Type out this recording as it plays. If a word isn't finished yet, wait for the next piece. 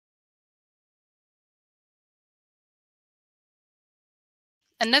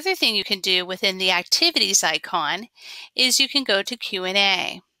Another thing you can do within the activities icon is you can go to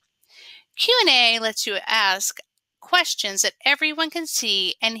Q&A. Q&A lets you ask questions that everyone can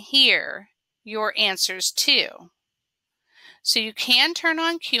see and hear your answers to. So you can turn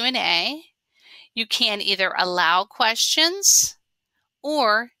on Q&A. You can either allow questions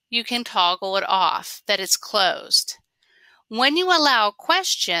or you can toggle it off, that it's closed. When you allow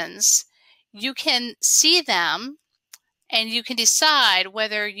questions, you can see them and you can decide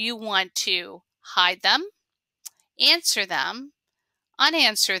whether you want to hide them, answer them,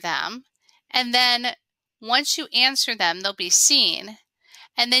 unanswer them, and then once you answer them, they'll be seen.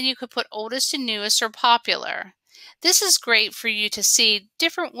 And then you could put oldest to newest or popular. This is great for you to see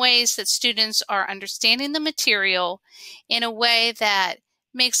different ways that students are understanding the material in a way that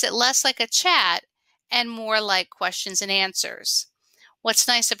makes it less like a chat and more like questions and answers. What's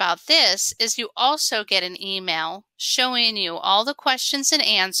nice about this is you also get an email showing you all the questions and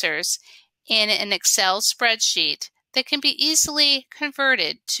answers in an Excel spreadsheet that can be easily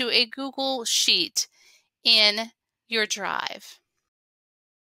converted to a Google Sheet in your Drive.